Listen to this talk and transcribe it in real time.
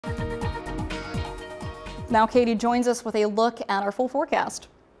Now Katie joins us with a look at our full forecast.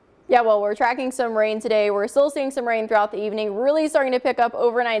 Yeah, well, we're tracking some rain today. We're still seeing some rain throughout the evening, really starting to pick up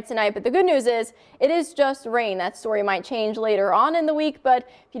overnight tonight. But the good news is it is just rain. That story might change later on in the week. But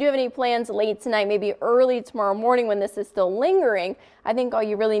if you do have any plans late tonight, maybe early tomorrow morning when this is still lingering, I think all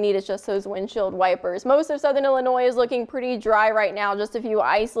you really need is just those windshield wipers. Most of southern Illinois is looking pretty dry right now. Just a few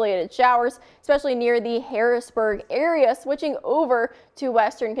isolated showers, especially near the Harrisburg area. Switching over to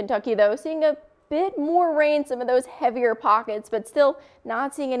western Kentucky, though, seeing a bit more rain, some of those heavier pockets, but still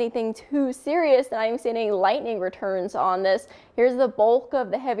not seeing anything too serious. Not even seeing any lightning returns on this. Here's the bulk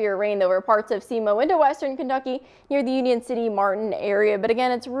of the heavier rain over parts of SEMO into western Kentucky near the Union City Martin area. But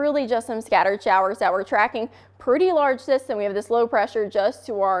again, it's really just some scattered showers that we're tracking. Pretty large system. We have this low pressure just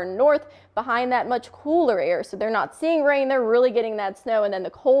to our north behind that much cooler air. So they're not seeing rain. They're really getting that snow, and then the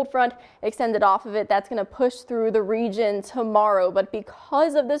cold front extended off of it. That's going to push through the region tomorrow. But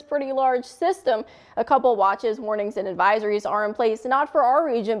because of this pretty large system, a couple watches, warnings, and advisories are in place, not for our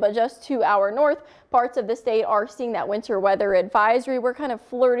region, but just to our north. Parts of the state are seeing that winter weather advisory. We're kind of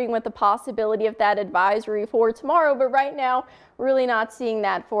flirting with the possibility of that advisory for tomorrow, but right now, really not seeing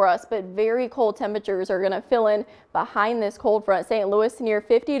that for us. But very cold temperatures are going to fill in behind this cold front. St. Louis near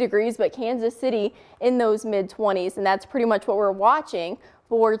 50 degrees, but Kansas City in those mid-20s, and that's pretty much what we're watching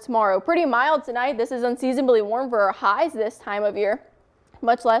for tomorrow. Pretty mild tonight. This is unseasonably warm for our highs this time of year.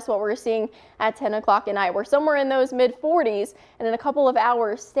 Much less what we're seeing at 10 o'clock at night. We're somewhere in those mid 40s, and in a couple of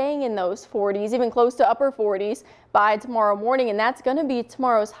hours staying in those 40s, even close to upper 40s by tomorrow morning. And that's going to be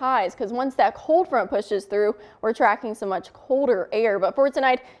tomorrow's highs, because once that cold front pushes through, we're tracking some much colder air. But for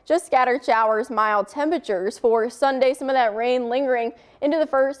tonight, just scattered showers, mild temperatures. For Sunday, some of that rain lingering into the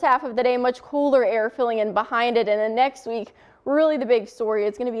first half of the day, much cooler air filling in behind it. And then next week, really the big story,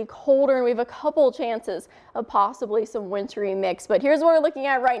 it's going to be colder, and we have a couple chances of possibly some wintry mix. But here's what we're looking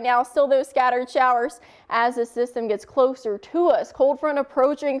at right now. Still those scattered showers as the system gets closer to us. Cold front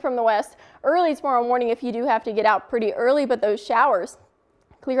approaching from the west early tomorrow morning if you do have to get out pretty early, but those showers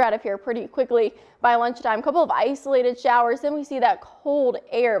clear out of here pretty quickly by lunchtime. A couple of isolated showers, then we see that cold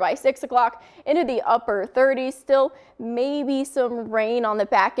air by 6 o'clock into the upper 30s. Still maybe some rain on the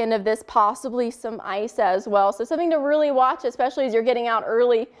back end of this, possibly some ice as well. So something to really watch, especially as you're getting out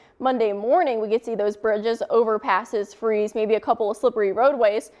early Monday morning. We could see those bridges, overpasses freeze, maybe a couple of slippery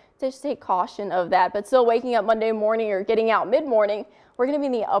roadways. Just take caution of that. But still waking up Monday morning or getting out mid-morning, we're going to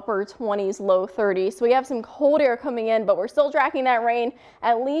be in the upper 20s, low 30s. So we have some cold air coming in, but we're still tracking that rain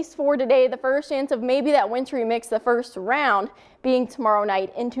at least for today. The first chance of maybe that wintry mix the first round being tomorrow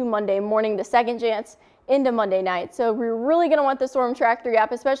night into Monday morning. The second chance into Monday night. So we're really going to want the Storm Track 3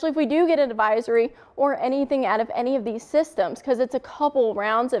 app, especially if we do get an advisory or anything out of any of these systems, because it's a couple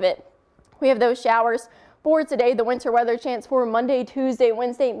rounds of it. We have those showers for today. The winter weather chance for Monday, Tuesday,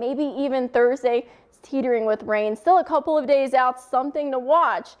 Wednesday, maybe even Thursday. Teetering with rain. Still a couple of days out, something to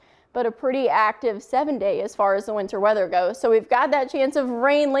watch, but a pretty active 7-day as far as the winter weather goes. So we've got that chance of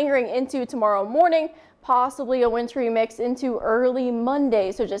rain lingering into tomorrow morning, possibly a wintry mix into early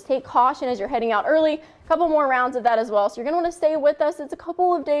Monday. So just take caution as you're heading out early. A couple more rounds of that as well. So you're going to want to stay with us. It's a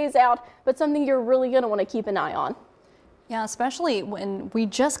couple of days out, but something you're really going to want to keep an eye on. Yeah, especially when we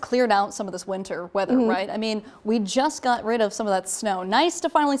just cleared out some of this winter weather, right? I mean, we just got rid of some of that snow. Nice to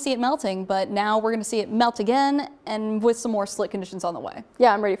finally see it melting, but now we're going to see it melt again, and with some more slick conditions on the way.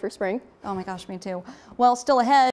 Yeah, I'm ready for spring. Oh my gosh, me too. Well, still ahead.